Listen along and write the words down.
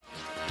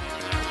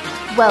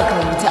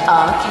Welcome to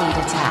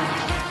Arcade Attack.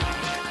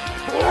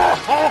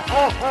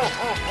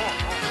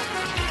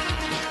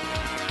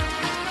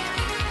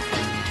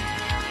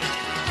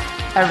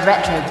 A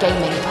retro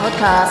gaming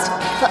podcast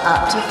for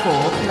up to 4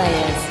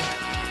 players.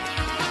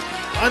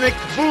 Sonic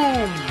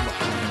Boom!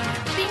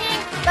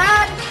 Singing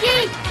Bad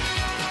Geek!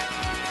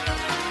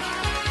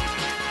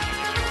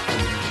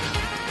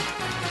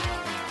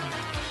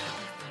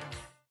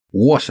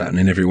 What's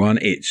happening, everyone?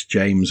 It's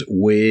James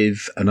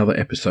with another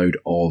episode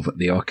of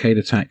the Arcade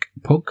Attack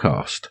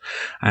podcast.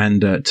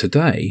 And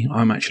today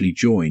I'm actually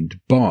joined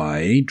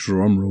by,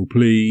 drumroll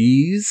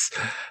please,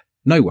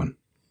 no one.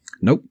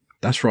 Nope,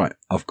 that's right.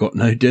 I've got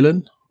no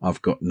Dylan,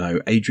 I've got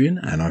no Adrian,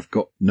 and I've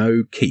got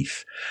no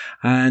Keith.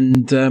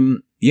 And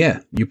yeah,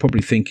 you're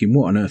probably thinking,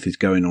 what on earth is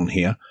going on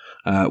here?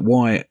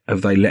 Why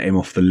have they let him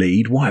off the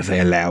lead? Why have they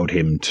allowed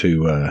him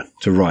to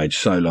ride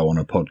solo on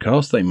a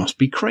podcast? They must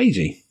be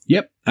crazy.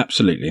 Yep,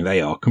 absolutely.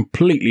 They are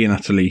completely and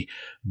utterly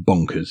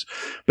bonkers.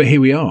 But here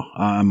we are.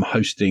 I'm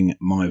hosting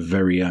my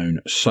very own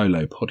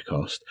solo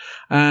podcast.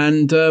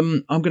 And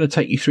I'm going to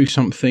take you through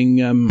something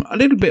a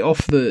little bit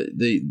off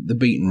the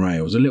beaten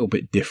rails, a little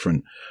bit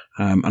different.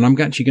 And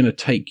I'm actually going to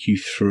take you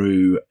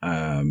through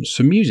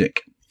some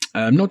music.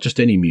 Not just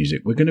any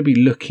music. We're going to be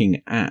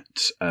looking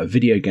at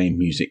video game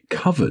music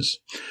covers.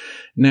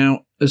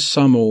 Now, as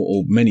some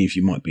or many of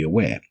you might be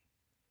aware,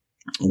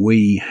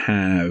 we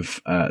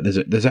have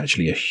there's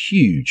actually a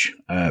huge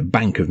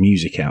bank of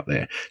music out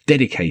there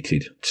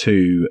dedicated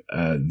to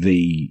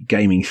the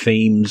gaming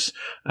themes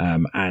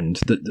and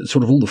the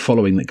sort of all the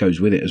following that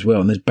goes with it as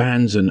well. And there's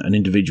bands and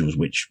individuals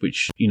which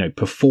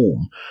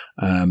perform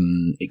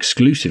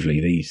exclusively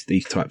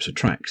these types of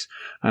tracks.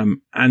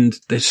 And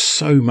there's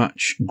so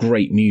much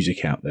great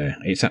music out there.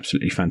 It's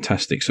absolutely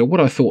fantastic. So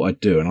what I thought I'd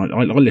do, and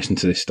I listen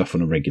to this stuff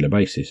on a regular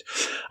basis,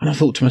 and I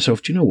thought to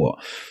myself, do you know what?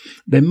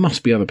 There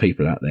must be other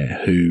people out there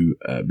who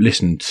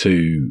listen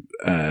to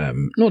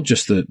not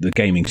just the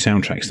gaming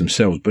soundtracks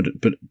themselves, but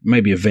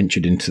maybe have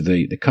ventured into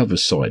the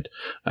covers side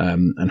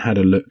and had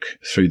a look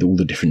through all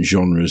the different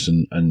genres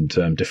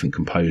and different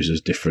composers,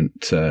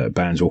 different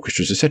bands,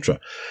 orchestras, etc.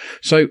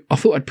 So I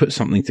thought I'd put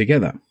something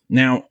together.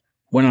 Now,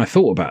 when I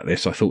thought about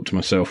this, I thought to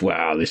myself,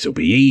 "Wow, this will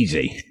be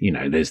easy.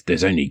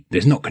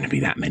 There's not going to be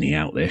that many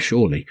out there,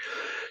 surely."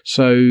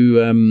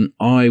 So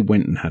I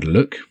went and had a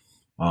look.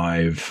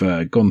 I've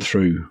gone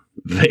through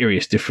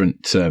various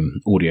different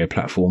audio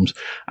platforms,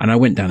 and I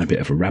went down a bit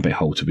of a rabbit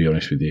hole, to be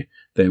honest with you.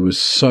 There was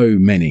so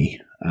many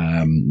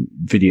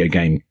video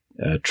game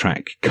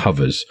track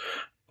covers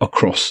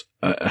across,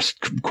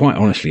 quite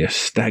honestly, a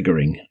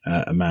staggering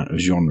amount of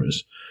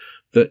genres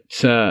that,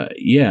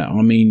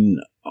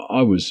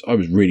 I was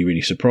really,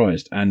 really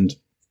surprised. And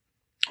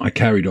I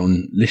carried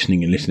on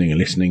listening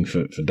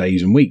for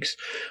days and weeks.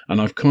 And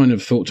I've kind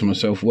of thought to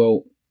myself,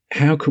 well,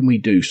 how can we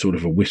do sort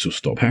of a whistle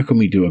stop? How can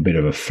we do a bit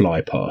of a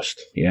fly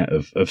past,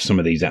 of some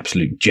of these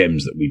absolute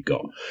gems that we've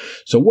got?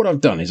 So what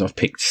I've done is I've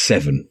picked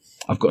 7.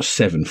 I've got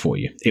 7 for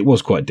you. It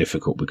was quite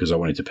difficult because I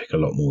wanted to pick a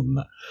lot more than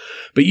that.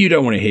 But you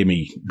don't want to hear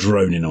me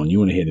droning on. You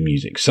want to hear the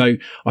music. So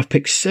I've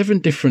picked 7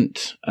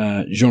 different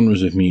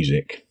genres of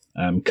music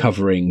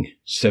covering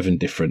 7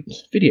 different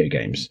video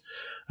games.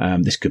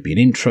 This could be an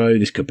intro.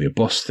 This could be a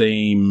boss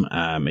theme,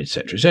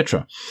 etc.,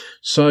 etc.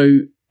 So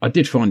I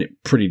did find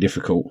it pretty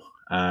difficult.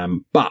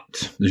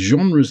 But the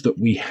genres that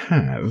we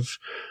have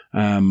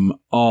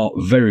are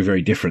very,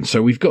 very different.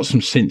 So we've got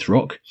some synth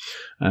rock.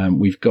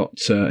 We've got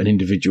an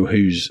individual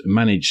who's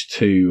managed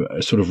to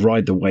sort of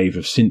ride the wave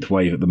of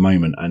synthwave at the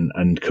moment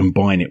and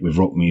combine it with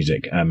rock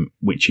music,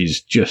 which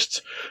is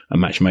just a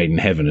match made in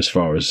heaven as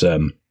far as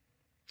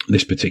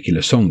this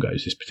particular song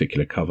goes, this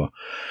particular cover.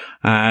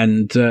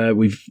 And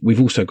we've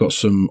also got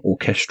some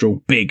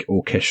big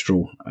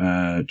orchestral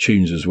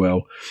tunes as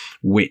well,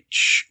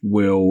 which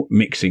will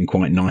mix in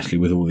quite nicely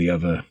with all the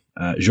other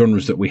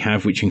genres that we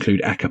have, which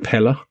include a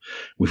cappella.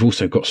 We've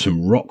also got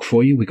some rock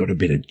for you. We've got a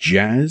bit of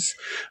jazz.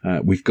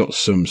 We've got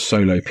some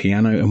solo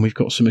piano, and we've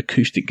got some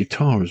acoustic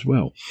guitar as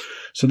well.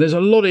 So there's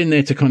a lot in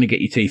there to kind of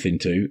get your teeth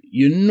into.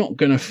 You're not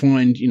going to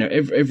find,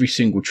 every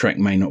single track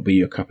may not be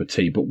your cup of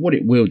tea, but what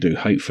it will do,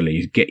 hopefully,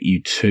 is get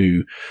you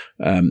to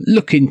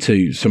look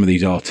into some of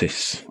these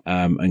artists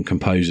and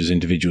composers,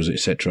 individuals,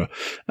 etc.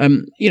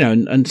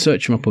 And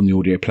search them up on the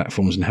audio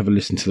platforms and have a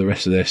listen to the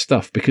rest of their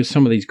stuff, because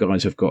some of these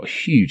guys have got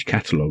huge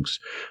catalogues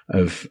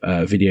of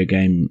video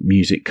game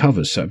music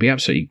covers. So it'd be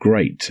absolutely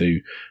great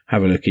to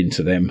have a look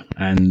into them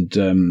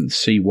and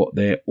see what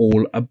they're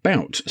all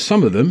about.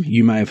 Some of them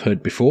you may have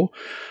heard before.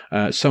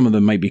 Some of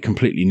them may be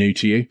completely new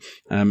to you.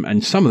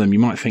 And some of them you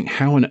might think,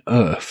 how on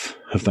earth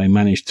have they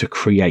managed to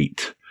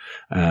create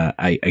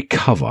a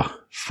cover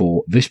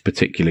for this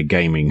particular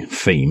gaming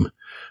theme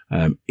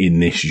in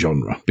this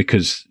genre?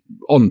 Because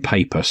on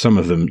paper, some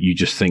of them you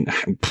just think,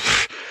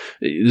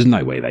 there's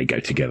no way they go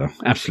together.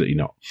 Absolutely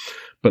not.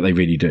 But they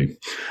really do.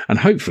 And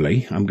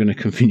hopefully I'm going to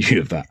convince you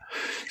of that.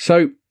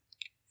 So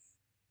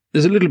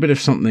there's a little bit of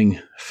something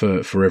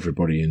for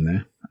everybody in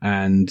there.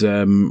 And,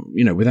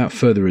 without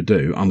further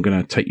ado, I'm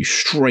going to take you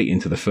straight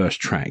into the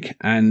first track.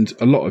 And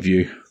a lot of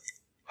you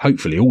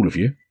hopefully all of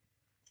you,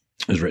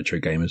 as retro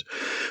gamers,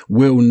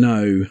 will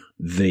know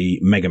the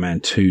Mega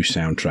Man 2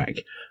 soundtrack.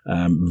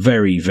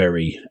 Very,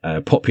 very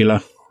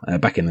popular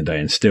back in the day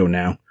and still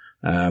now.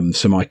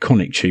 Some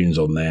iconic tunes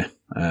on there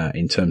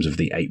in terms of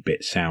the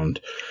 8-bit sound.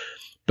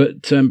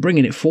 But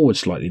bringing it forward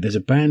slightly, there's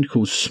a band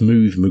called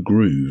Smooth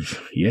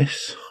McGroove.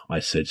 Yes, I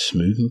said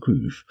Smooth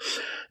McGroove.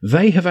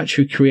 They have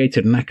actually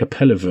created an a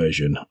cappella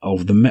version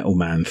of the Metal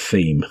Man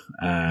theme,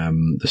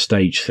 the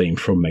stage theme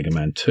from Mega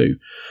Man 2.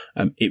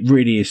 It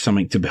really is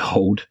something to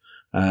behold.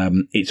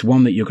 It's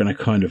one that you're going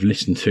to kind of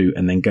listen to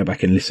and then go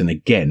back and listen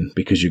again,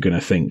 because you're going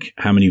to think,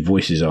 how many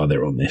voices are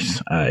there on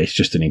this? It's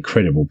just an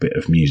incredible bit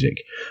of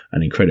music,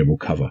 an incredible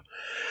cover.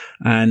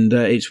 And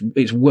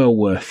it's well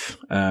worth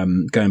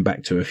going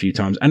back to a few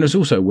times. And it's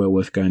also well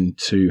worth going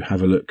to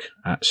have a look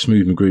at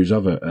Smooth McGroove's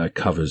other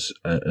covers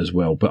as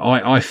well. But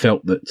I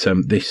felt that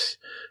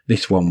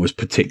this one was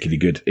particularly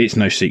good. It's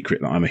no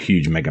secret that I'm a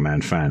huge Mega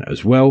Man fan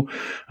as well.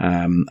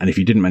 And if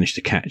you didn't manage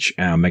to catch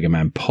our Mega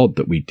Man pod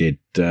that we did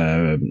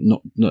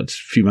not a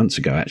few months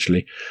ago,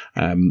 actually,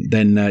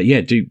 then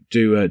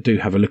do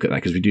have a look at that,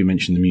 because we do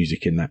mention the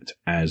music in that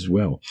as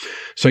well.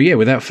 So yeah,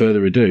 without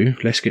further ado,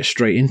 let's get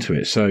straight into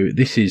it. So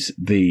this is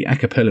the a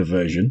cappella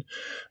version,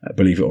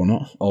 believe it or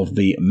not, of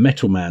the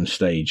Metal Man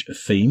stage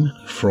theme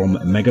from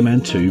Mega Man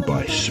 2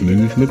 by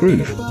Smooth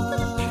McGroove.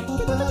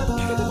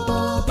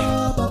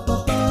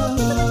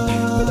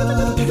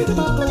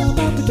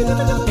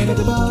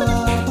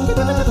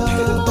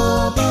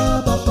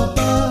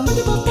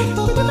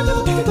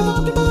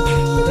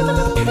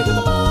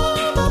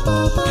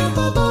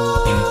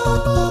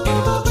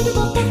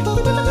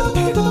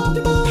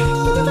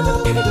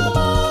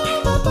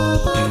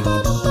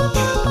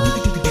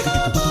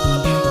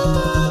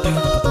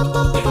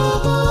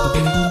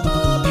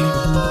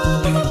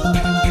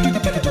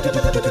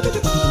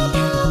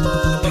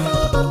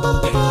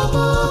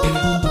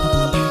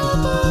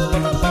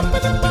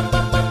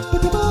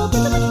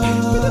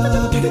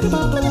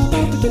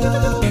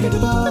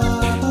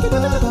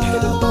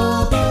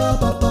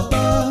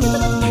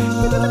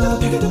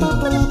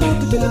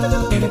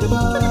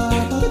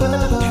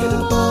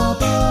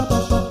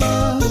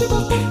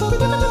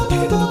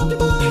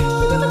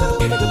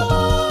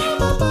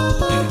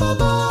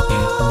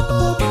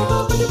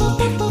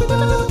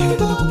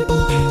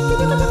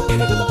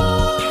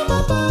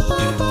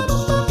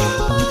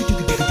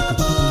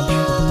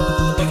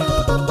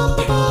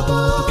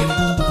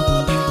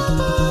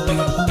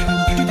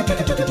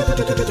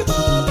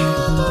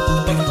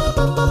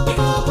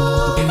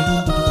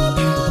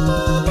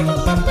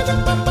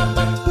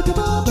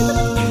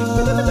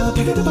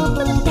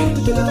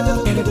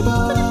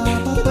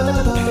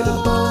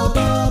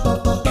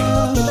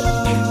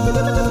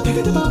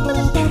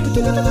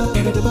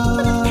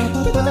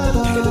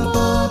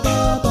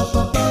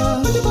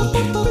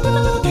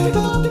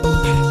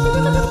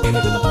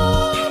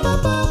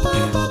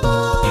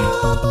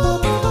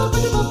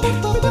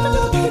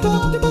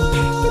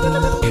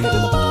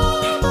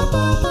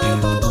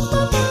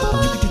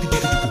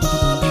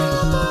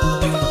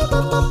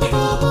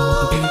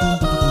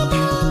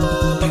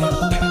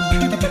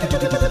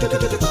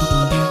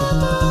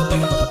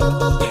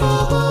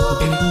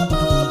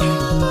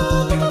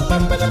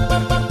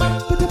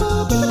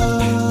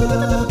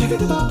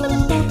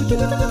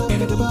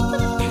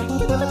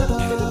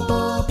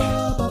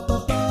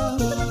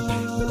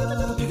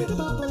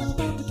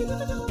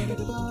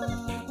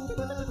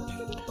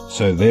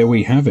 So there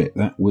we have it.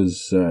 That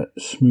was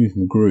Smooth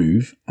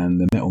McGroove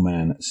and the Metal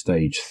Man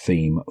stage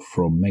theme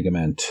from Mega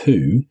Man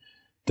 2,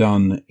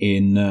 done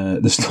in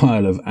the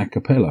style of a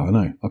cappella. I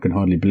know, I can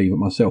hardly believe it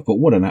myself, but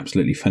what an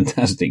absolutely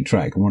fantastic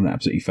track and what an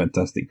absolutely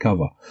fantastic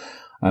cover.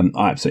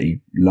 I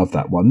absolutely love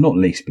that one, not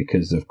least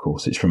because, of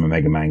course, it's from a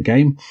Mega Man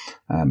game.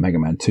 Mega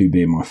Man 2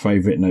 being my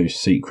favourite, no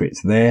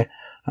secrets there.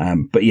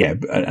 But yeah,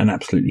 an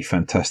absolutely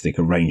fantastic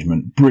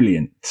arrangement,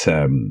 brilliant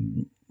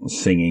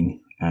singing.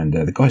 And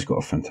the guy's got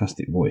a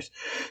fantastic voice.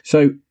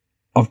 So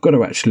I've got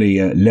to actually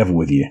level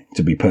with you,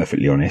 to be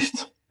perfectly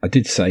honest. I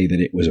did say that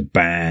it was a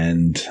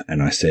band,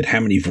 and I said, how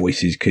many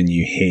voices can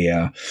you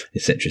hear,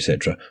 etc.,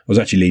 etc. I was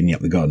actually leading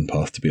up the garden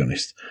path, to be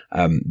honest.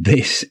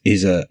 This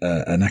is an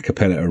a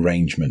cappella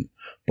arrangement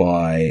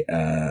by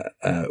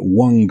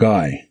one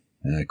guy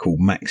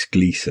called Max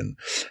Gleason.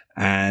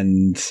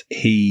 And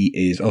he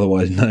is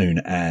otherwise known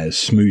as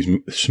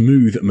Smooth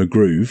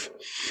McGroove.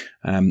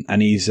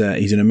 And he's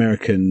an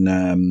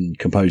American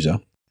composer,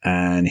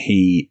 and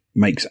he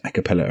makes a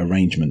cappella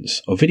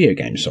arrangements of video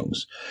game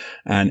songs.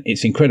 And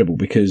it's incredible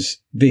because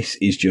this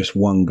is just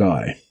one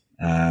guy.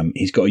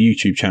 He's got a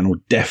YouTube channel.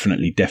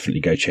 Definitely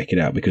go check it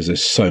out, because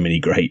there's so many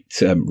great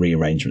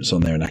rearrangements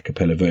on there and a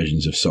cappella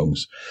versions of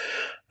songs.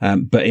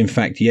 But in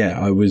fact, yeah,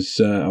 I was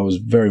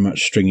very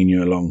much stringing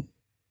you along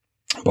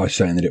by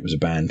saying that it was a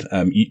band.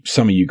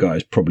 Some of you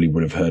guys probably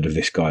would have heard of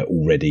this guy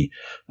already.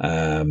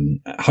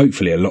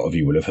 Hopefully a lot of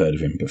you will have heard of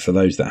him, but for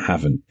those that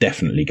haven't,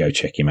 definitely go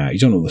check him out.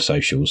 He's on all the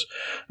socials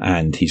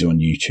and he's on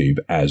YouTube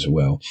as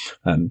well.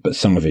 But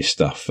some of his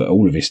stuff,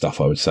 all of his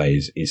stuff, I would say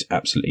is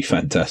absolutely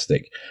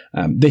fantastic.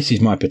 This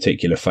is my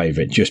particular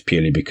favourite just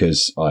purely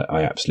because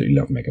I absolutely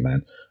love Mega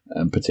Man,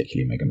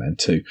 particularly Mega Man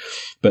 2,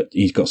 but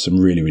he's got some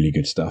really, really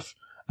good stuff.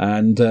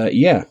 And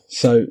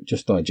so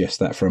just digest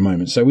that for a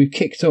moment. So we've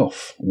kicked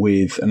off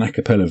with an a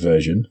cappella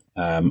version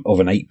of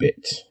an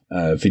 8-bit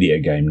video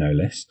game, no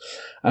less.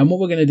 And what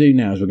we're going to do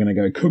now is we're going to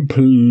go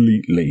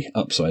completely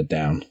upside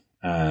down,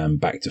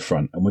 back to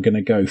front, and we're going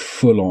to go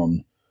full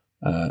on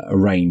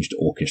arranged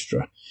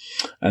orchestra.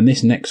 And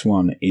this next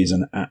one is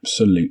an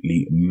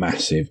absolutely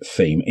massive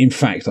theme. In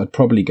fact, I'd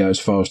probably go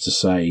as far as to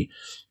say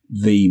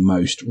the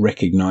most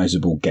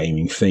recognisable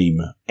gaming theme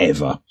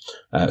ever.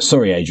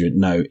 Sorry, Adrian,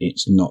 no,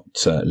 it's not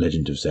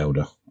Legend of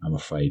Zelda, I'm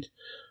afraid.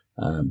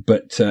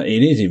 But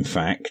it is, in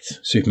fact,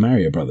 Super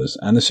Mario Brothers.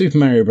 And the Super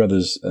Mario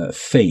Brothers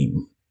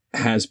theme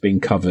has been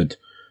covered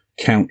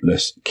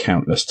countless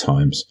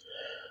times.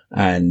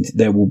 And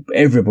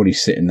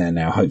everybody's sitting there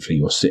now. Hopefully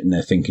you're sitting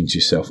there thinking to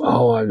yourself,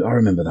 oh, I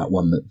remember that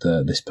one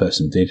that this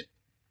person did,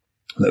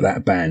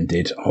 that band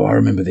did. Oh, I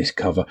remember this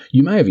cover.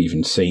 You may have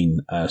even seen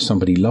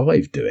somebody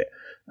live do it.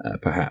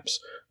 Perhaps.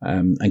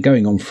 And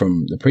going on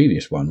from the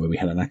previous one where we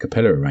had an a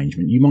cappella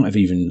arrangement, you might have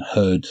even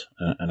heard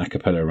an a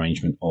cappella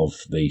arrangement of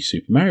the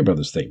Super Mario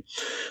Brothers theme.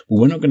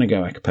 Well, we're not going to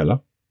go a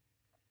cappella.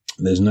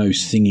 There's no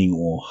singing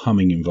or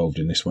humming involved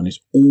in this one. It's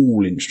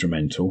all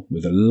instrumental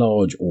with a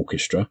large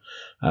orchestra.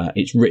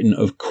 It's written,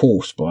 of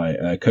course, by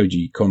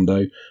Koji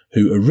Kondo,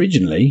 who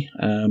originally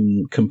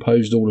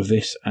composed all of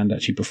this and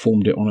actually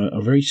performed it on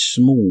a very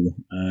small,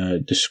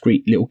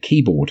 discreet little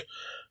keyboard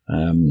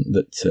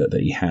that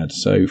he had.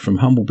 So from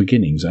humble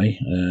beginnings,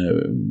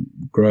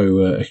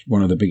 grow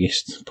one of the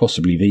biggest,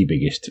 possibly the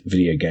biggest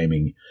video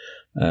gaming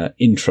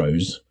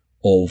intros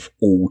of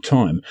all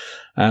time.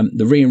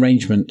 The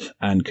rearrangement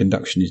and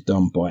conduction is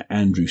done by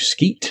Andrew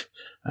Skeet,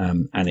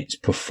 and it's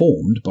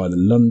performed by the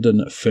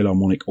London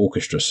Philharmonic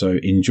Orchestra. So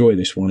enjoy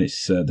this one.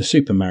 It's the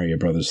Super Mario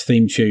Brothers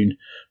theme tune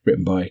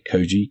written by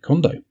Koji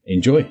Kondo.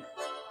 Enjoy.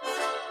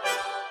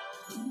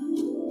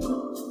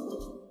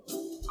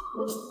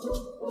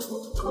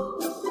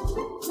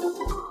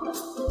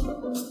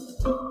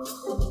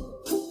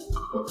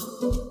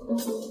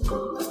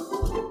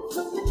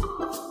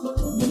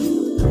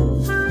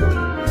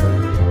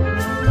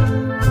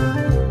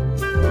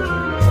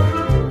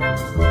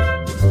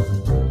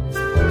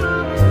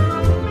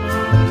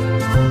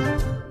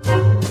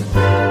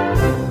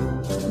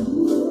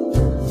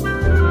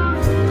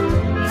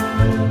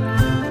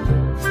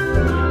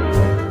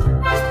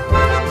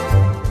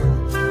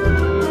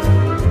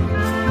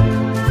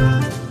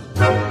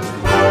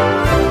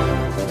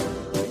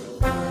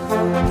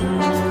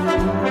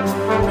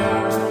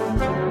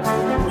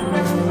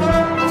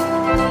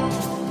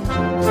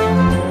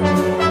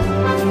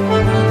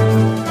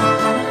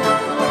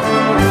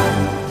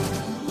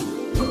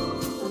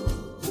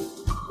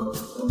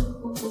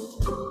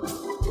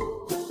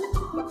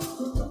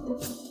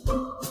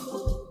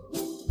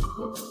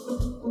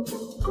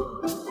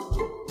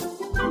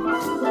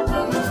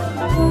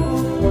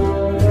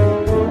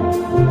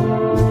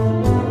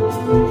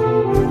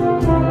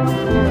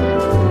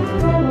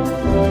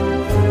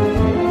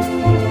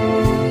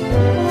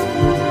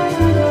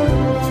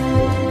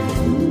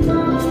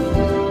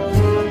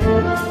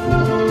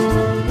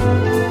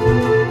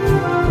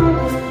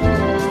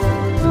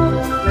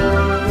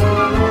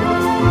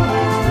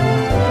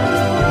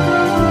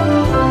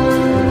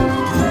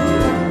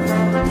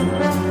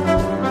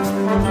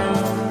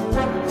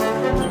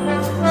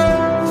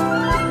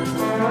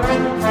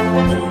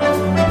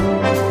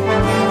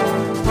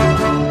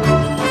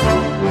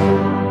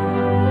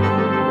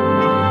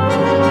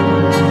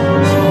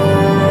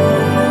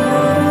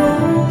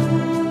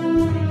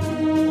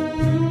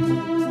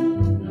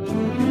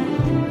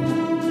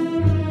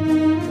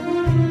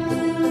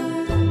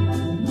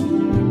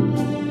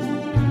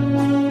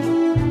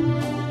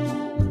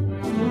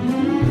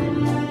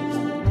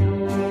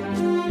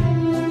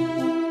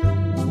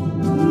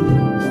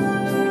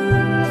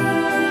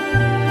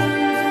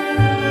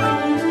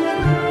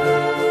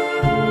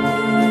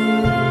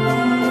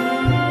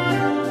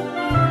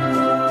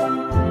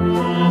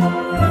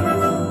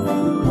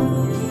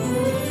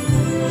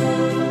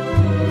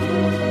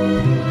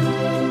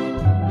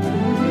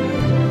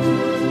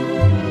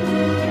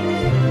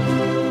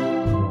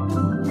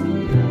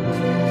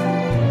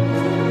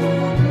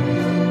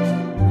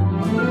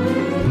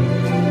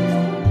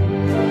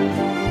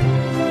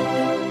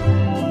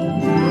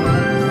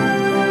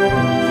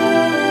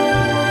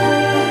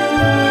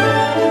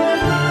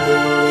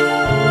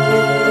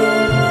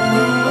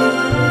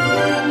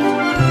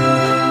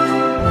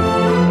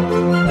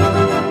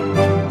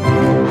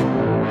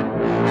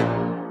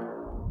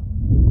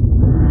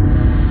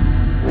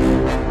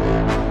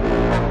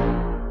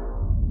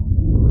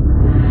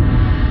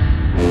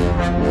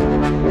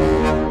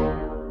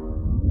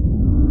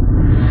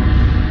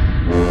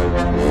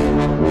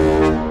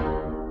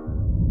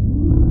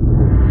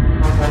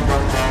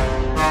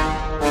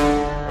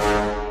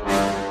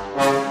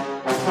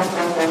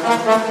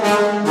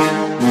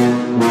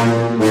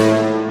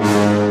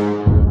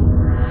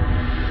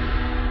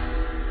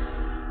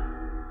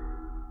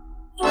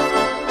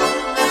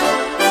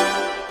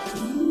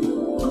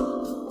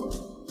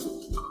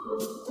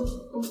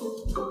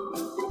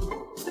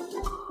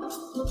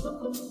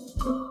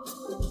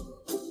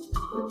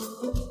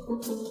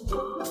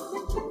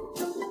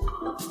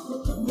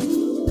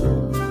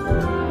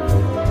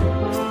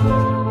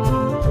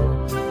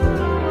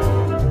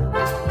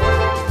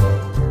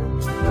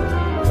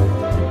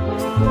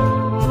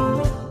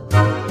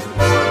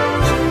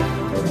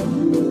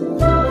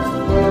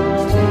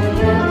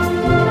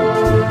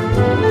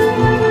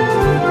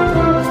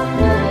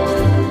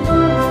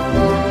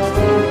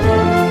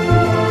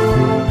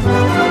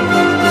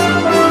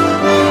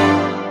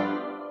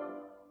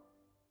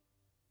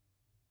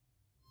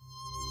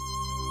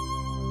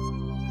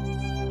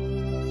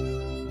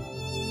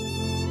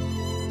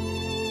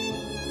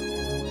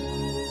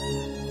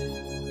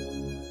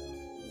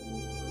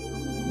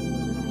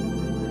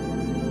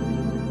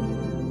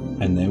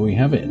 And there we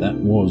have it. That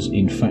was,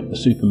 in fact, the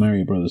Super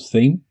Mario Brothers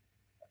theme,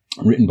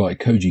 written by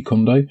Koji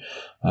Kondo,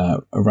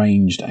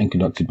 arranged and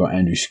conducted by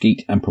Andrew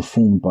Skeet, and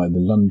performed by the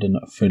London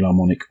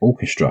Philharmonic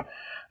Orchestra.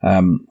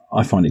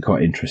 I find it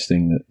quite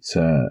interesting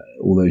that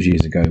all those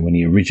years ago, when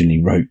he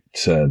originally wrote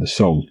the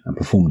song and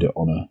performed it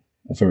on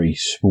a very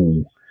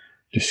small,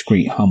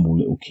 discreet, humble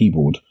little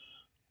keyboard,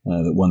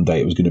 that one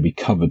day it was going to be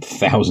covered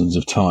thousands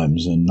of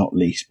times, and not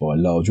least by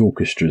large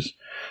orchestras.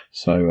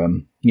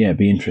 So, it'd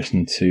be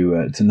interesting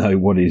to know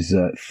what his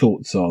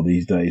thoughts are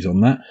these days on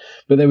that.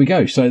 But there we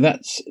go. So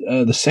that's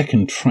the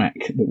second track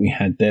that we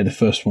had there. The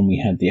first one, we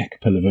had the a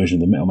cappella version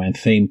of the Metal Man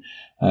theme.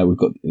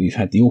 We've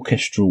had the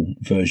orchestral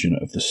version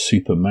of the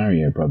Super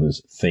Mario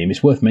Brothers theme.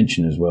 It's worth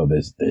mentioning as well,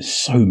 there's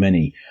so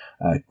many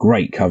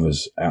great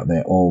covers out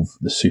there of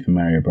the Super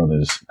Mario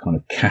Brothers kind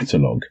of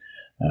catalogue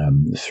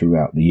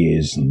throughout the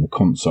years, and the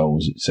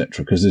consoles,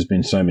 etc., because there's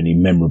been so many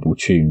memorable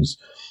tunes,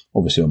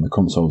 obviously on the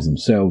consoles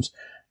themselves,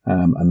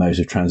 and those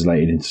are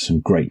translated into some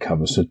great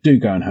covers. So do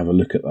go and have a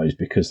look at those,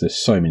 because there's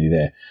so many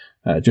there.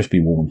 Just be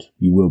warned,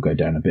 you will go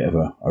down a bit of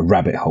a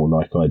rabbit hole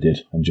like I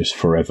did, and just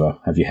forever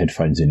have your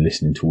headphones in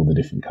listening to all the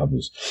different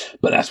covers.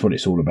 But that's what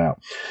it's all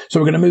about. So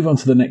we're going to move on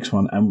to the next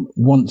one, and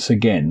once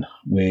again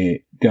we're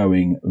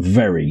going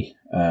very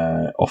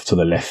off to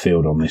the left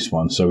field on this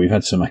one. So we've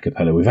had some a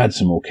cappella, we've had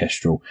some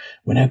orchestral.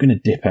 We're now going to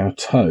dip our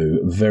toe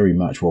very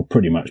much, well,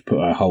 pretty much put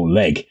our whole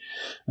leg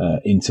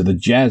into the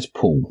jazz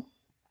pool.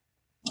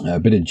 A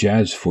bit of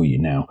jazz for you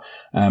now.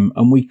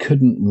 And we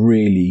couldn't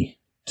really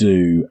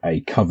do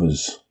a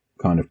covers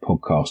kind of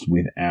podcast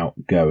without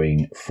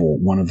going for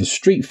one of the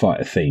Street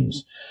Fighter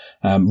themes.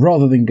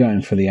 Rather than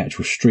going for the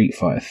actual Street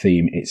Fighter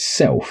theme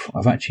itself,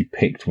 I've actually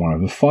picked one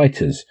of the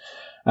fighters.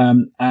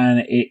 And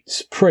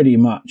it's pretty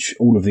much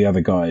all of the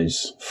other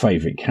guys'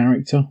 favourite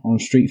character on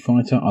Street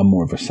Fighter. I'm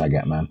more of a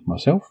Sagat man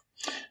myself.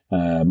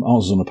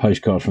 Answers on a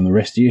postcard from the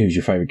rest of you, who's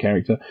your favourite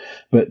character.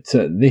 But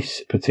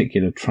this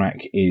particular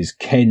track is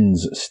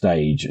Ken's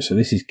stage. So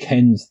this is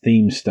Ken's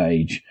theme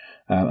stage.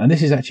 And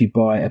this is actually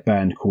by a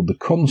band called The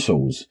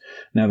Consoles.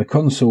 Now, The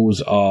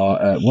Consoles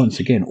are, once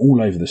again,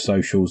 all over the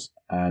socials,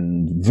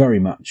 and very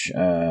much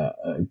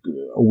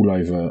all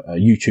over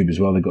YouTube as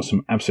well. They've got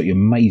some absolutely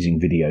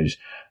amazing videos,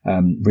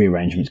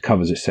 rearrangements,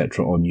 covers,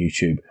 etc. on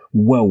YouTube.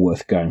 Well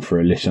worth going for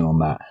a listen on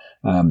that.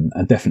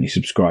 And definitely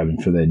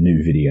subscribing for their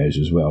new videos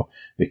as well,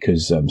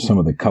 because some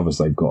of the covers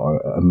they've got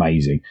are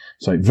amazing.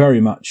 So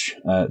very much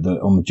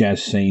on the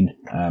jazz scene.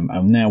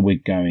 And now we're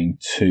going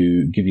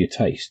to give you a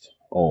taste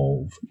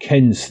of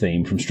Ken's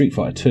theme from Street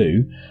Fighter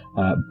 2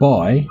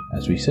 by,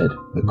 as we said,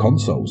 The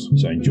Consoles.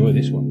 So enjoy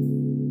this one.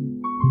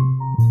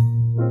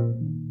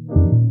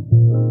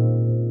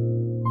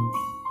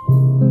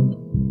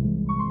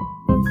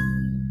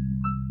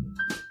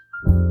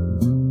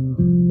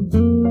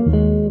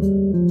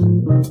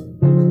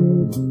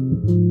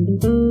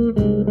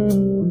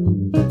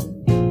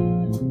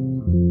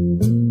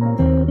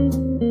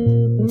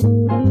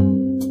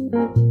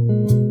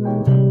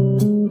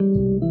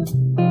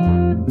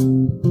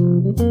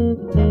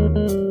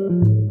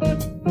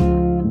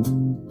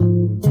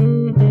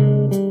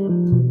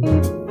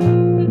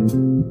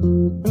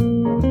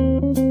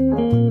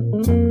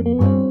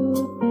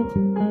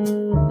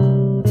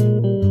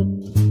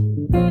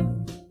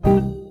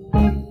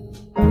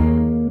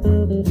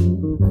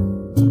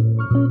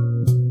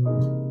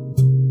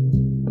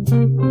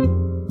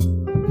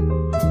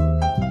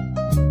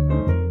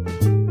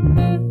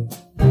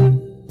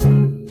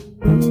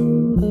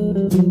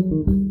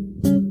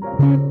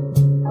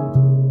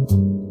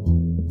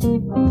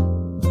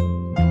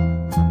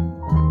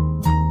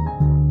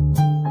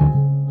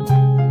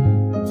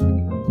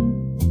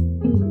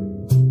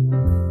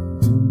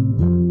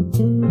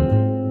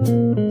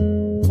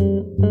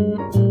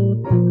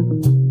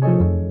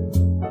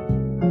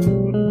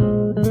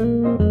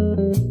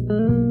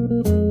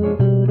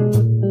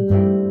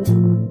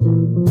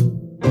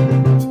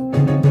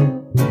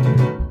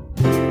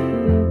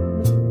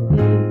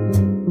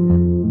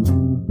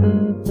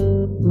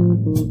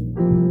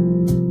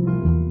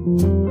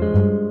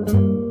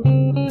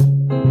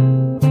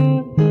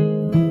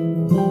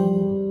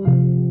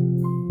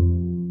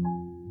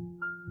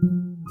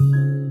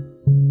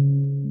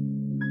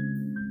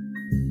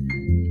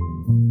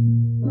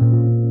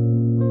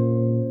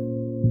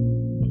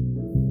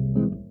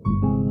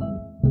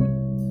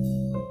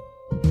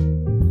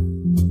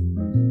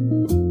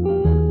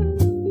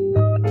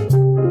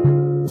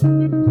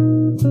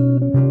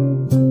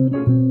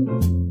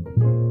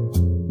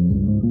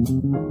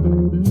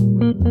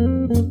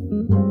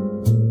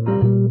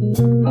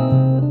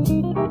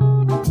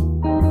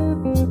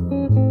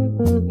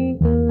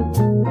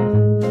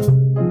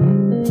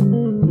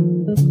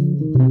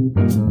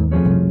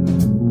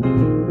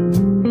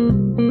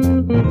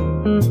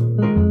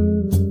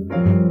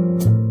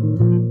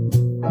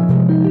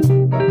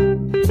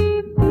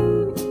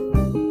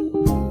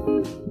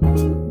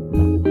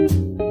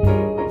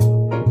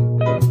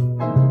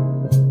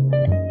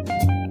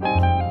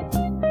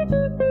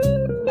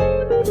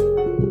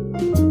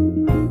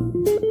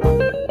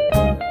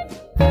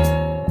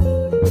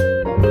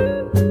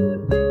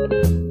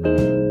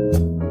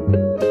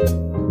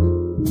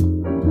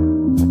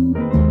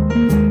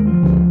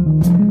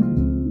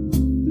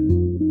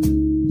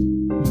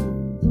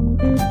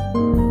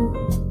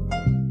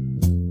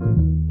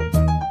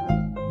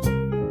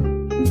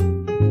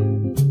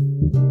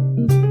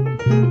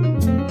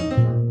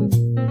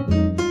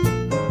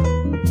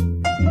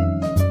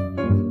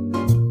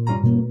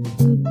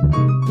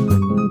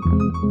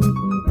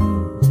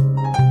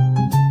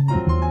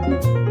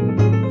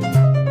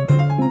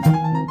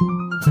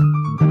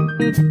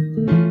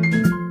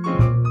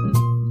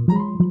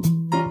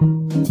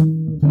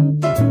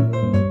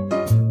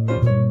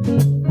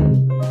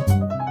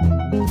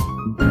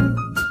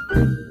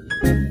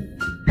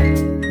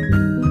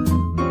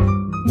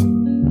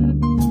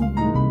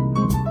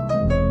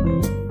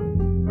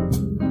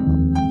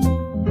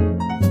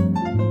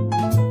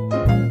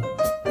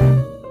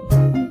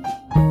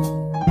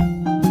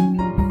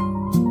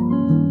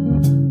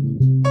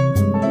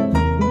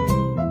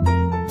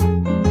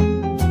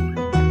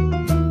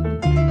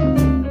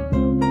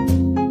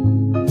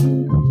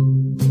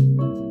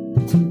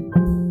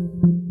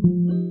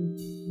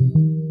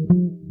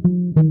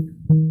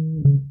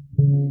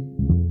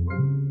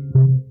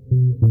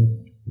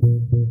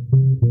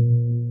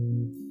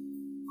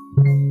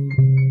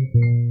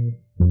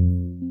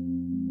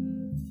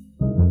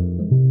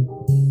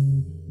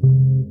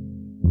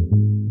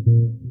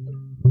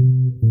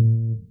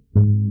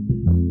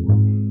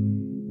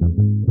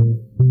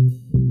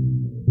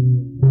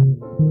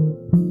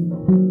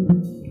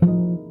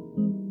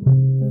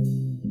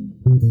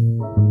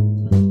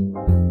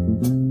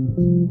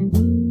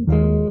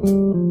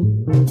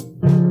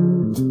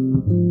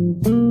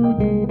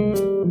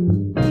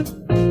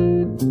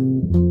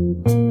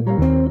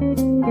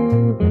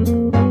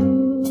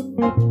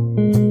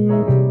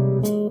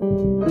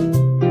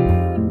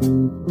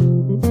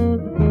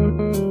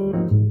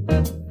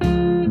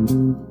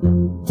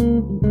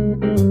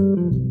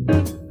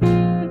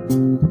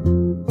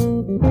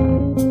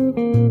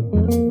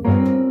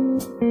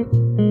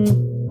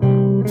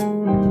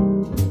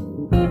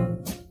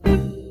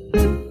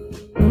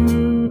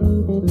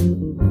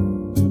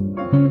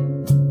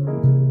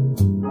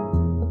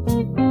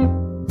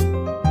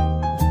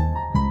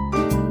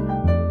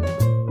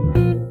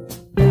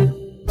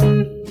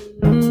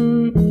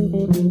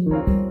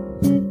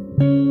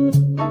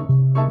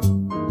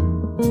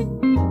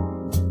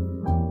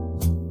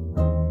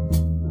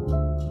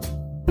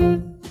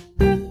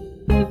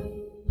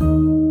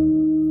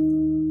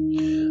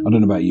 I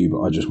don't know about you,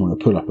 but I just want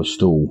to pull up a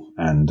stool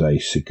and a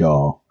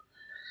cigar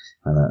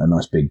and a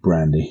nice big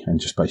brandy and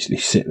just basically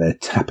sit there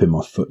tapping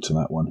my foot to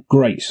that one.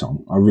 Great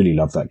song. I really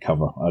love that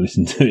cover. I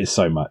listen to it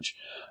so much.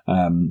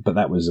 But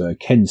that was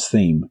Ken's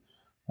theme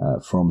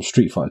from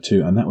Street Fighter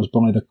 2, and that was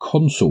by the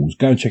Consuls.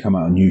 Go and check them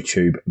out on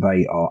YouTube.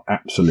 They are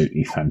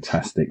absolutely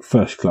fantastic.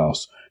 First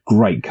class,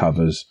 great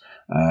covers,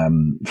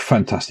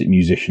 fantastic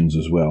musicians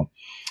as well,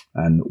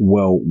 and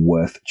well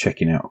worth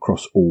checking out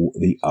across all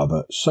the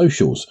other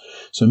socials.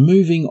 So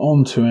moving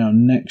on to our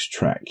next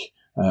track.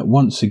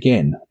 Once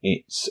again,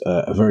 it's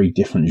a very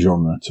different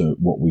genre to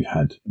what we've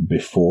had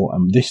before,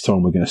 and this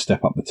time we're going to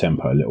step up the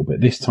tempo a little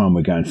bit. This time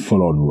we're going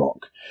full on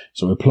rock.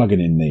 So we're plugging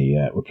in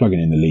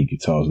the lead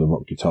guitars, the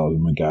rock guitars,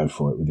 and we're going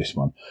for it with this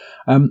one.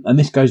 And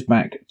this goes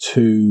back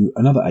to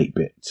another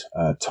 8-bit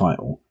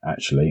title,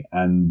 actually,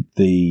 and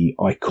the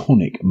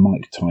iconic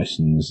Mike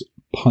Tyson's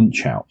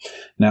Punch-Out.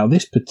 Now,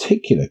 this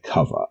particular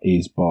cover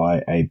is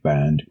by a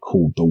band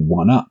called the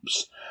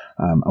One-Ups.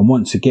 And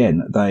once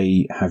again,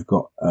 they have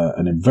got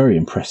a very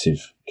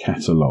impressive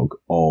catalogue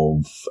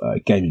of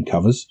gaming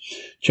covers.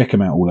 Check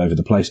them out all over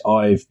the place.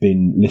 I've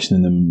been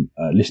listening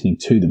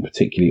to them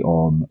particularly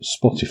on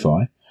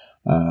Spotify,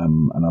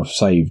 and I've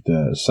saved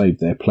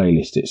their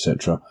playlist,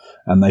 etc.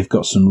 And they've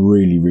got some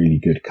really, really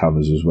good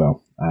covers as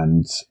well.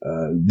 And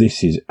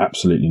this is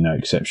absolutely no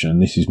exception. And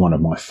this is one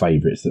of my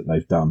favourites that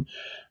they've done.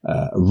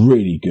 A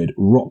really good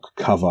rock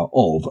cover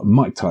of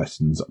Mike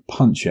Tyson's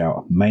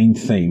Punch-Out main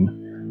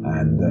theme.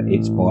 And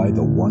it's by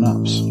the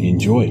One-Ups.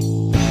 Enjoy.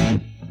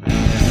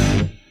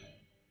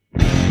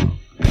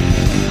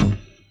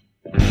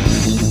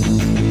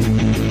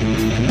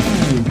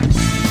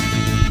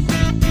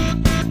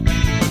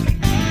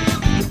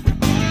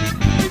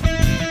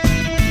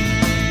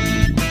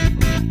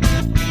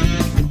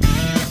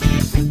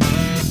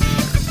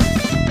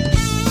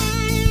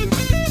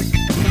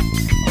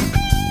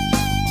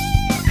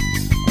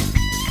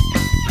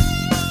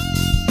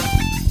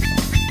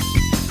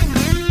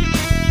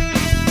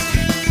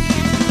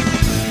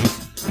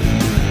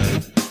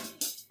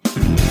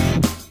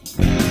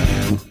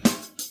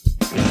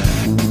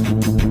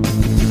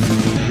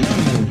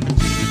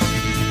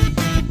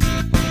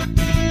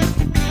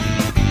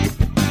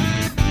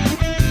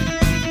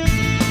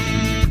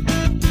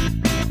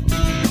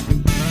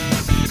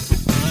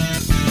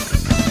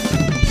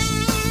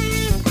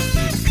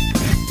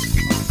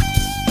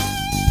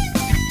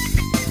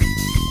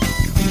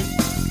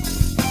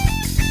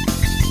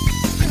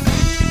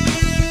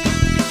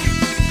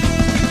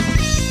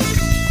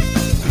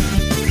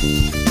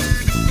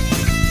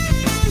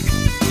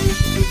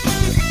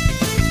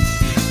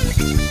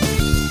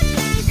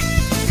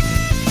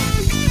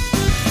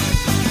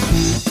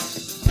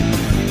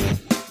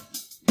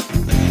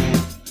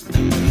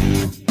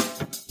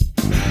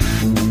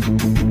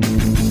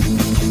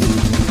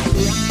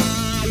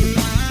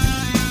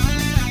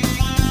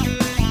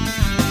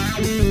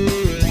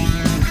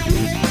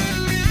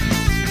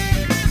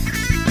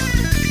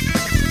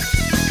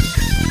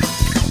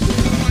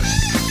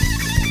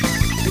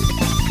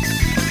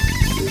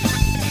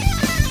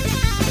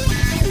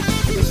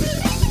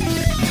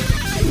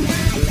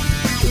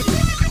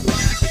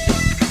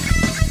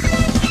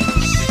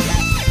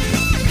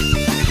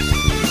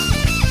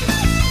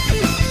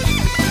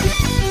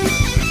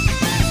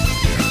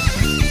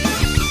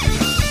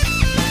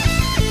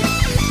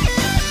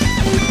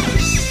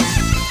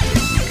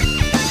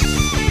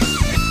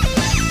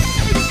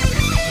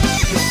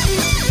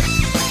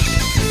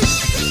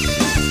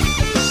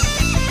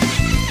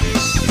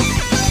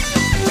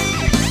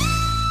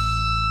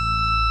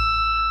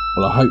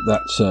 Well, I hope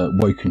that's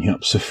woken you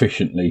up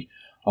sufficiently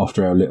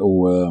after our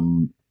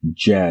little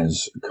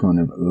jazz kind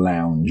of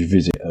lounge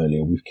visit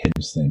earlier with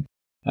Ken's theme.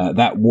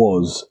 That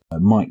was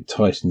Mike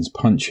Tyson's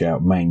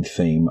Punch-Out main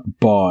theme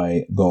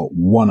by the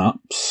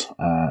One-Ups,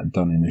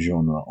 done in the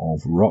genre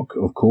of rock,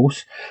 of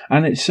course.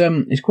 And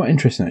it's quite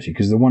interesting, actually,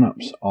 because the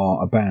One-Ups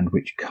are a band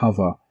which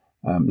cover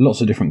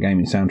lots of different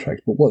gaming soundtracks.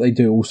 But what they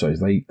do also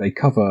is they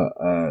cover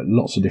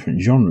lots of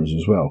different genres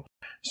as well.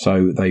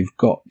 So they've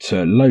got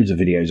loads of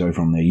videos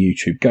over on their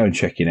YouTube. Go and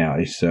check it out.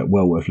 It's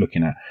well worth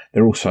looking at.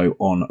 They're also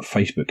on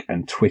Facebook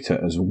and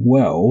Twitter as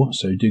well,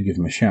 so do give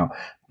them a shout.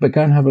 But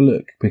go and have a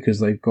look, because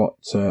they've got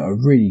a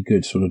really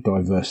good sort of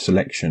diverse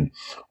selection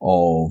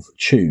of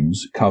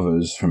tunes,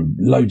 covers from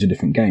loads of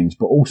different games,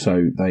 but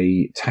also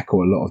they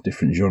tackle a lot of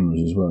different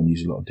genres as well and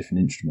use a lot of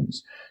different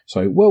instruments.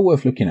 So well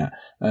worth looking at.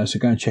 So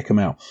go and check them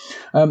out.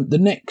 The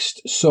next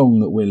song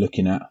that we're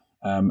looking at,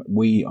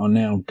 we are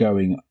now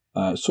going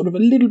sort of a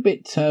little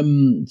bit sort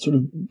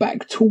of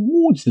back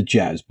towards the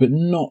jazz, but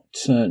not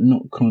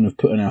kind of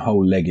putting our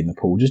whole leg in the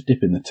pool, just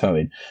dipping the toe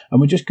in. And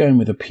we're just going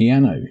with a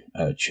piano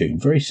tune.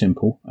 Very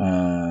simple.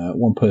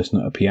 One person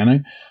at a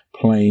piano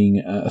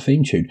playing a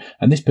theme tune.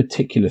 And this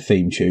particular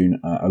theme tune,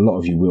 a lot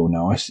of you will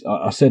know.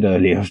 I said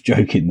earlier, I was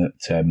joking that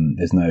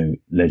there's no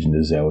Legend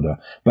of Zelda,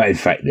 but in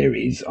fact there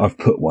is. I've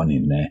put one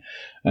in there.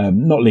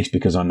 Not least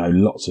because I know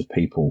lots of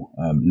people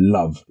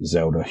love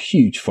Zelda.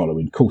 Huge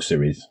following. Of course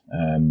there is.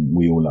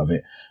 We all love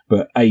it.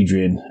 But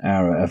Adrian,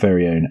 our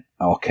very own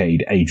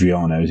Arcade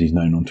Adriano, as he's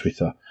known on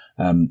Twitter,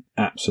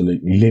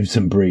 absolutely lives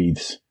and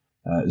breathes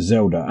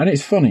Zelda. And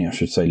it's funny, I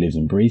should say, lives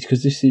and breathes,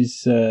 because this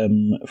is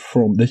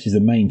the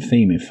main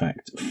theme, in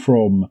fact,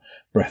 from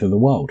Breath of the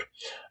Wild.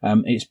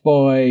 It's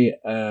by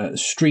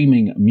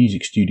Streaming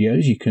Music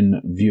Studios. You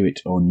can view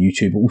it on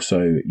YouTube.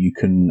 Also, you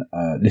can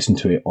listen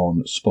to it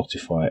on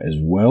Spotify as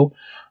well.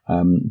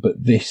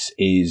 But this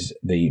is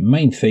the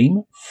main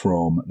theme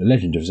from The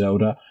Legend of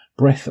Zelda,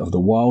 Breath of the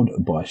Wild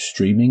by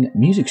Streaming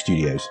Music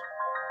Studios.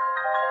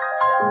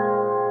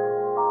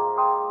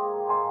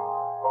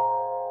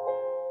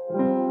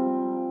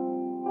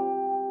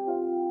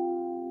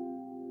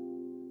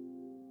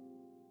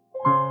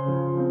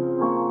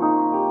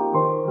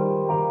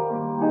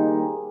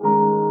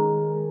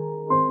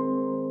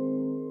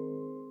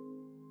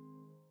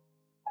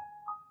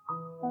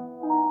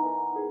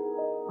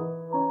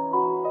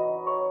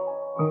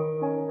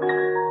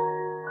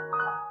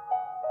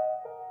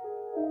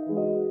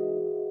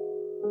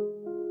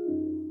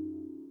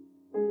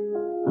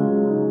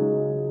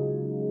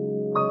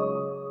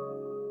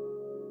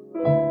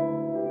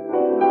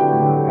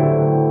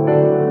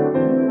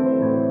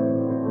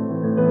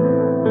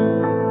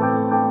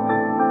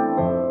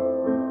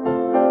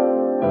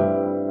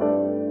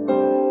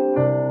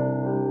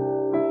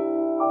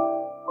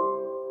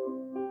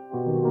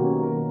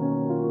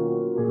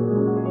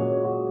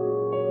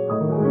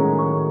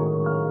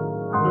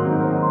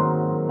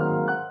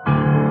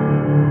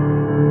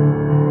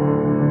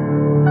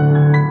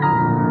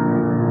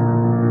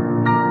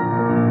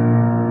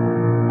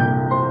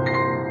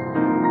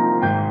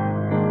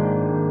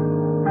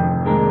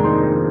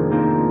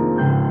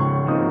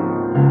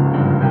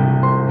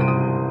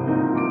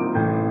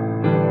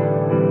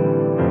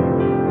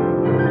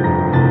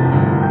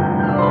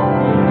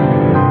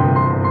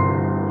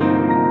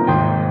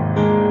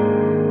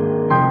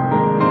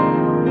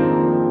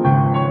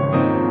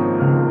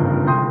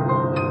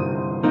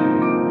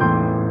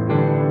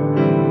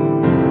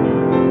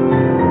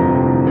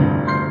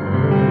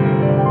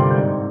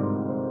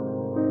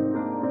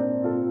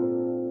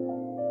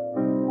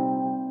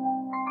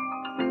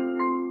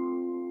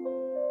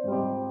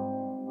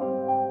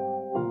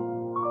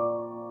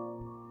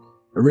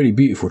 A really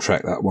beautiful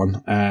track, that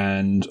one,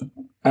 and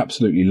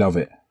absolutely love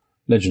it.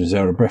 Legend of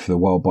Zelda Breath of the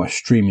Wild by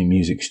Streaming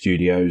Music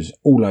Studios,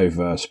 all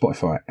over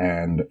Spotify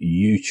and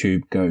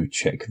YouTube. Go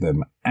check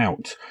them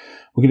out.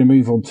 We're going to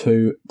move on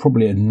to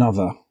probably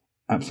another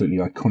absolutely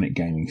iconic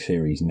gaming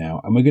series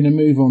now, and we're going to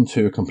move on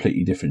to a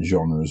completely different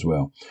genre as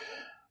well.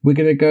 We're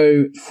going to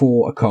go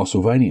for a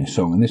Castlevania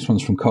song, and this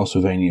one's from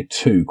Castlevania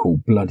 2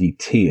 called Bloody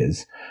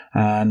Tears,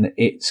 and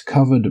it's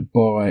covered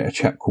by a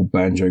chap called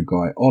Banjo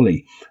Guy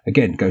Ollie.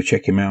 Again, go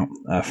check him out.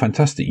 A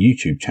fantastic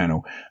YouTube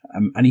channel,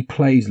 and he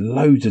plays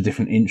loads of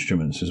different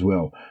instruments as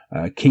well.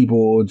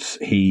 Keyboards,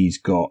 he's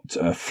got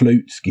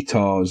flutes,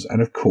 guitars,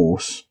 and of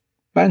course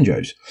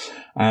banjos.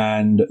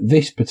 And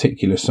this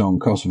particular song,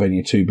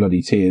 Castlevania 2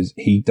 Bloody Tears,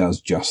 he does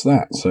just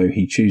that. So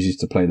he chooses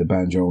to play the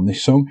banjo on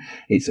this song.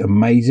 It's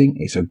amazing.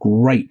 It's a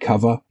great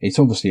cover. It's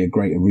obviously a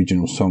great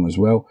original song as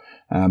well.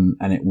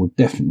 And it will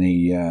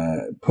definitely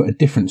put a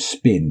different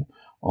spin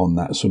on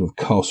that sort of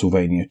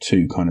Castlevania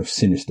 2 kind of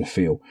sinister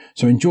feel.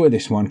 So enjoy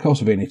this one,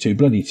 Castlevania 2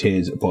 Bloody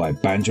Tears by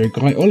Banjo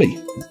Guy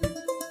Ollie.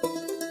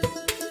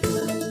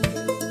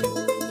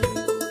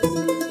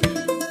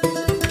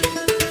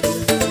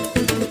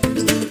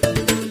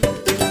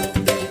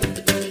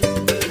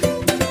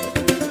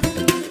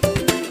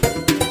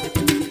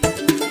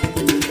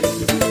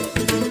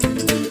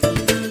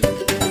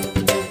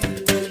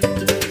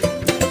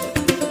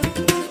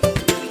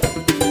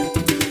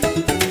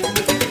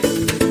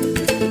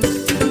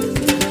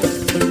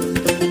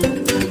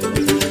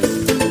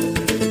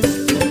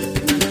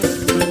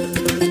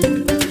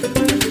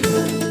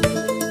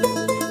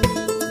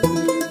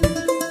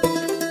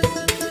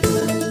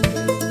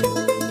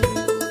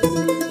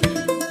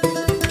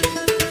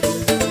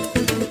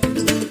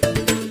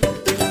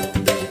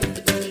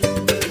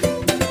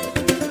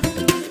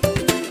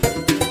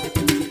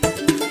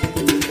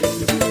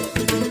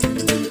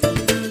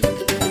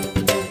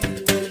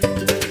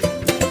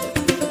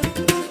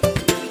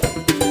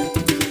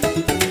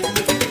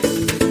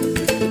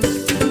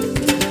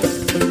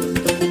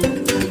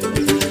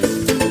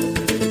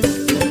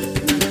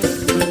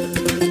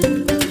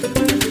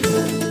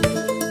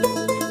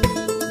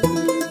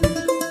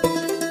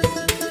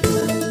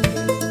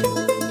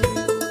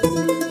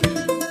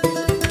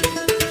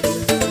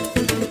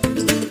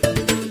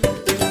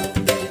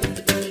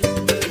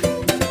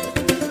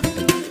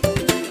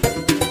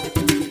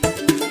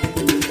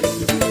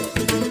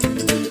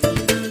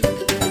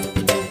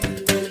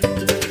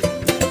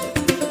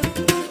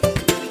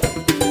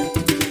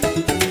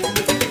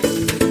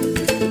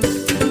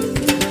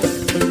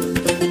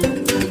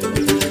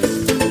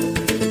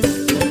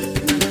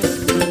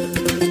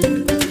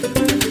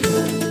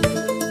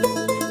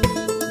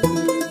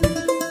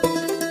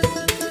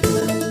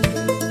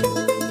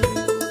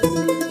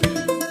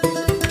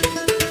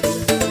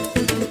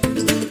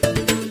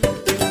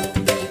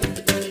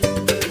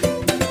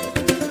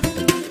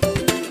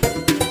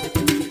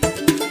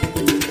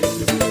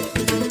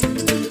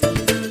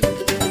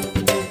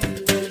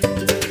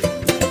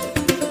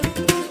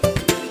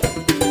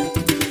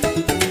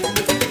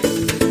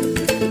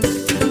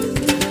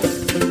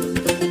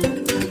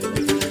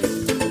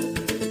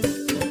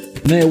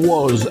 There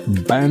was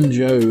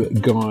Banjo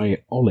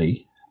Guy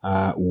Ollie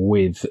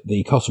with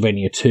the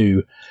Castlevania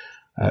 2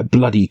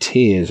 Bloody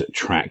Tears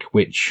track,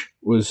 which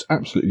was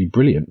absolutely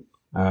brilliant.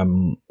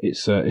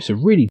 It's a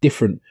really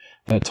different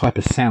type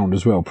of sound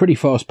as well, pretty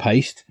fast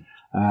paced,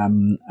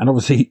 and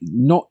obviously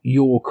not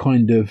your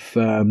kind of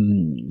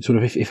sort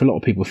of if a lot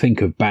of people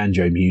think of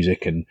banjo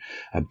music and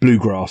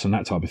bluegrass and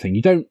that type of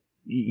thing,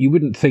 you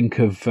wouldn't think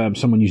of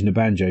someone using a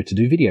banjo to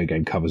do video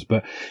game covers,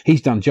 but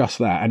he's done just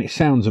that, and it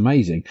sounds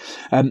amazing.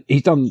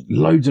 He's done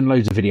loads and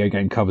loads of video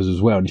game covers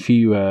as well, and if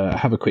you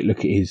have a quick look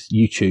at his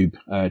YouTube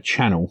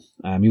channel,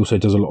 he also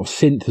does a lot of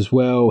synth as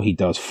well. He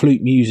does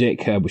flute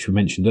music, which we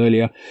mentioned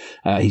earlier.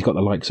 He's got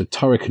the likes of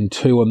Turrican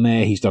 2 on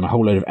there. He's done a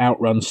whole load of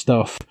Outrun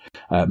stuff,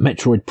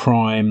 Metroid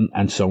Prime,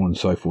 and so on and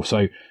so forth.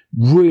 So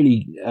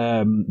really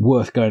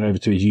worth going over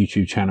to his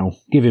YouTube channel,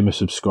 give him a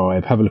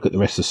subscribe, have a look at the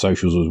rest of the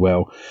socials as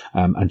well,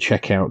 and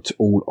check out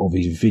all of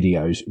his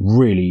videos.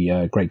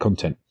 Really great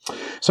content.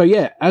 So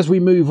yeah, as we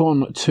move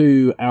on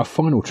to our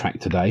final track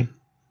today,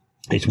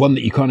 it's one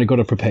that you kind of got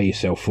to prepare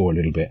yourself for a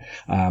little bit.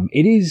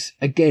 It is,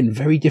 again,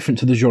 very different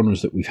to the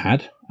genres that we've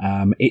had.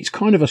 It's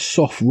kind of a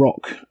soft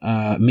rock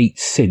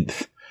meets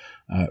synth,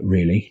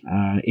 really.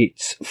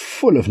 It's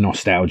full of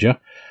nostalgia.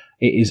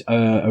 It is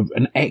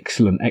an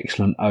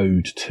excellent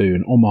ode to,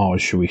 an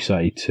homage, shall we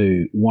say,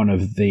 to one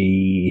of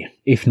the,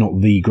 if not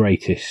the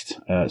greatest,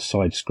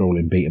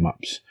 side-scrolling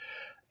beat-em-ups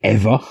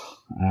ever.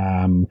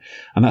 And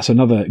that's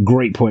another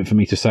great point for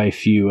me to say,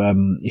 if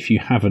you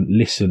haven't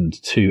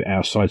listened to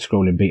our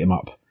side-scrolling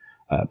beat-em-up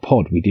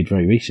pod we did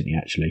very recently,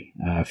 actually,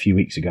 a few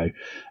weeks ago,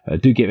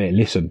 do give it a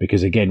listen,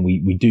 because again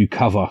we do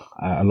cover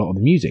a lot of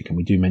the music, and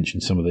we do mention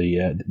some of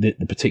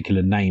the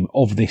particular name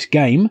of this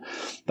game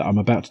that I'm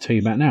about to tell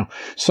you about now.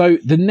 So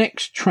the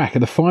next track, or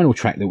the final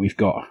track that we've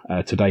got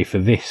today for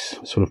this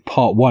sort of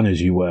part one, as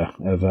you were,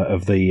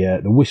 of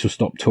the whistle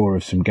stop tour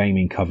of some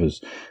gaming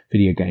covers,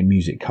 video game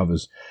music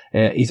covers,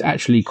 is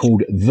actually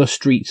called The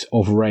Streets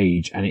of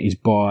Rage, and it is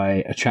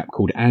by a chap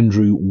called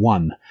Andrew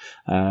One,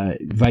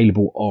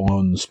 available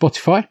on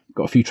Spotify.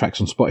 Got a few tracks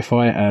on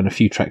Spotify and a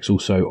few tracks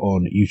also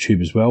on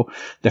YouTube as well.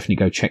 Definitely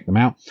go check them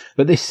out.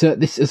 But this,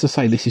 as I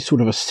say, this is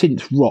sort of a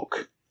synth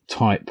rock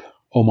type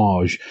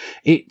homage.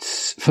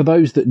 It's, for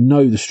those that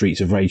know the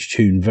Streets of Rage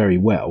tune very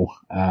well,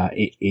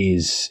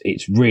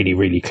 it's really,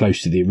 really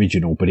close to the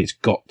original, but it's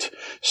got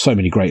so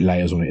many great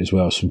layers on it as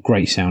well. Some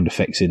great sound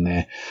effects in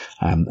there.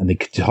 And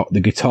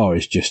the guitar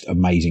is just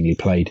amazingly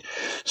played.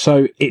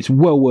 So it's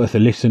well worth a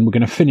listen. We're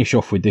going to finish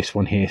off with this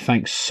one here.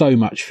 Thanks so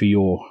much for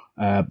your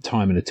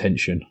time and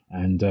attention,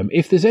 and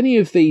if there's any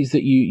of these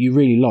that you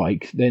really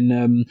like,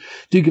 then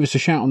do give us a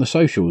shout on the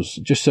socials.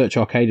 Just search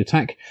Arcade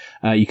Attack.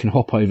 You can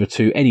hop over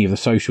to any of the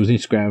socials.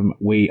 Instagram,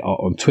 we are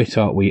on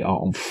Twitter, we are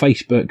on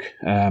Facebook,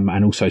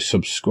 and also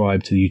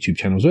subscribe to the YouTube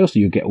channel as well, so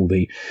you'll get all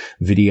the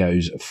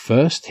videos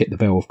first. Hit the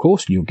bell, of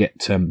course, and you'll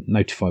get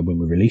notified when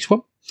we release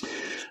one,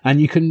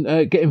 and you can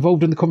get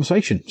involved in the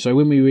conversation. So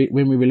when we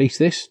release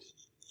this,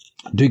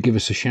 do give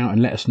us a shout and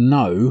let us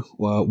know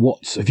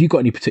have you got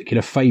any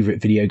particular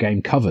favourite video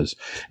game covers.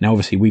 Now,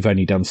 obviously, we've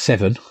only done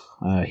 7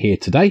 here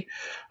today,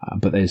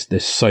 but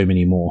there's so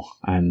many more.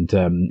 And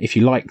if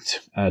you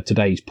liked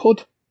today's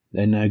pod,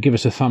 then give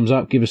us a thumbs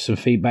up, give us some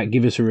feedback,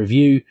 give us a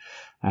review.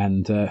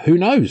 And who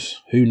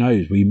knows?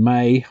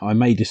 I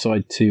may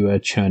decide to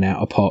churn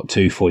out a part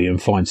 2 for you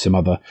and find some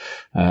other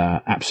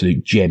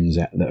absolute gems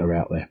that are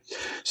out there.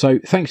 So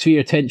thanks for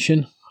your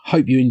attention.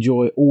 Hope you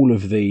enjoy all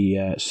of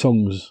the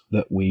songs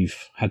that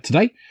we've had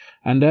today.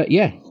 And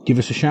give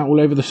us a shout all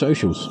over the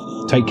socials.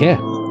 Take care.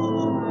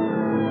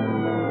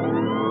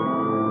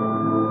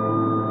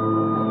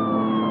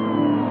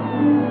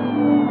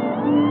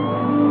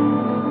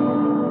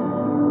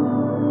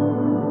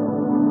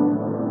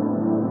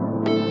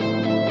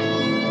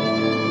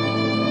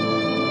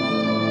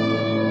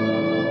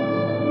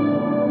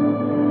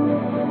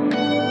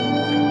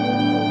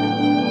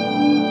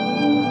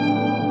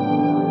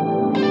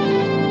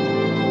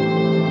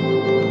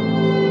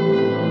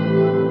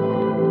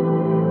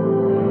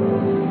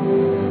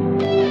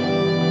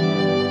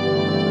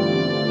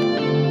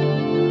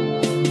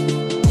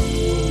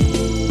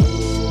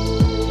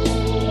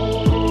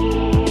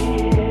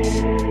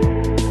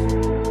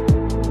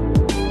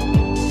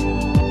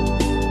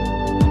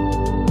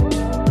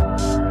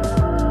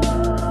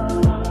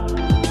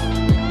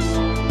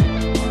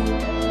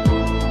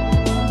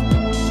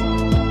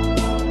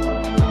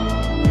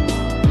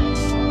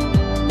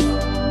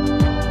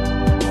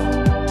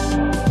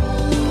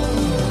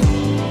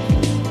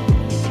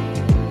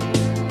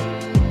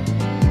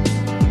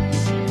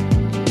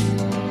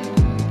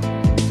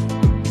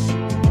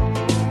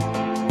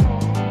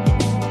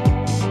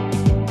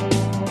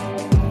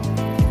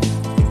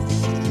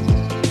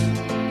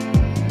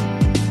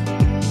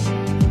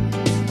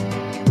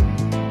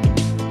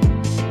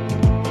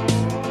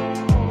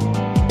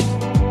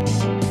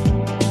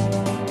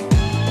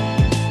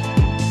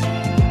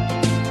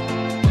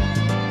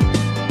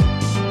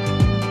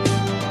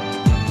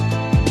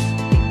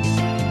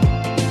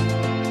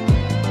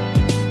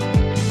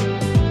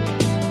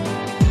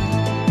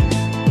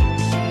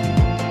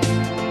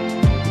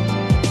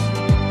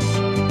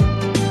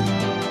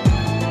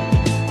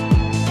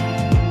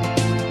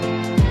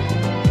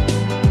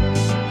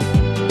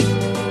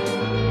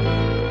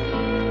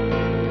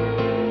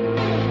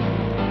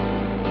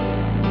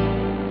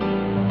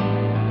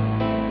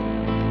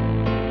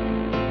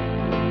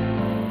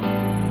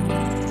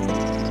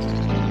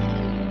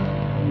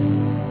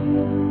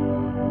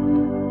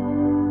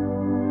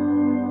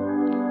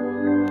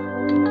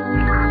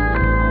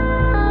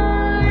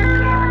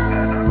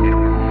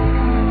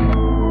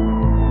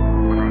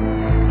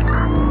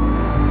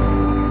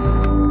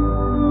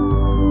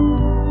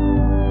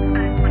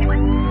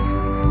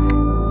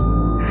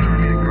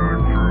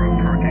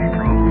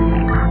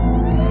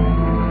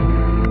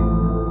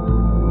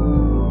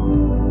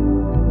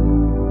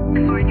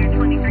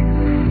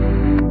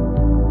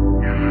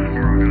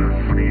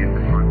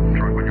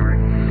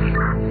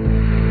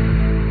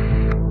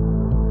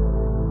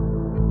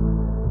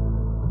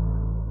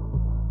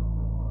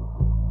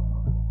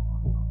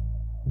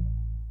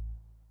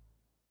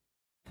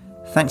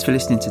 Thanks for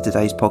listening to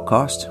today's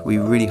podcast. We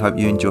really hope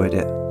you enjoyed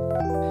it.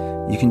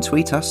 You can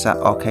tweet us at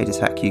Arcade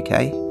Attack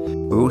UK.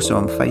 We're also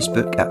on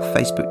Facebook at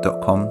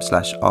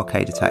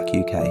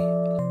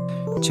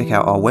facebook.com/arcadeattackuk. Check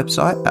out our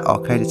website at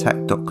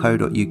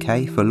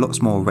arcadeattack.co.uk for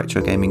lots more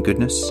retro gaming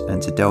goodness and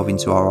to delve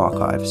into our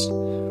archives.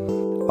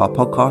 Our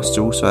podcasts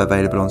are also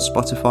available on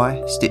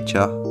Spotify,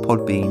 Stitcher,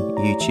 Podbean,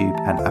 YouTube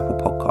and Apple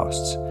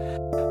Podcasts.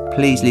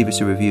 Please leave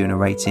us a review and a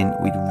rating,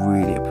 we'd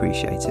really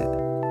appreciate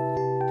it.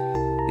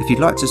 If you'd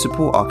like to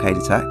support Arcade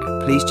Attack,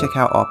 please check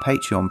out our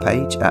Patreon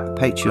page at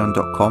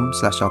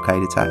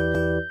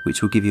patreon.com/arcadeattack,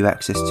 which will give you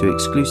access to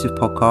exclusive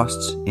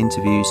podcasts,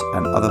 interviews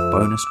and other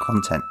bonus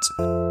content.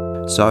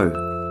 So,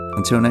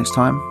 until next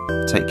time,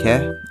 take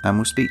care and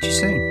we'll speak to you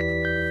soon.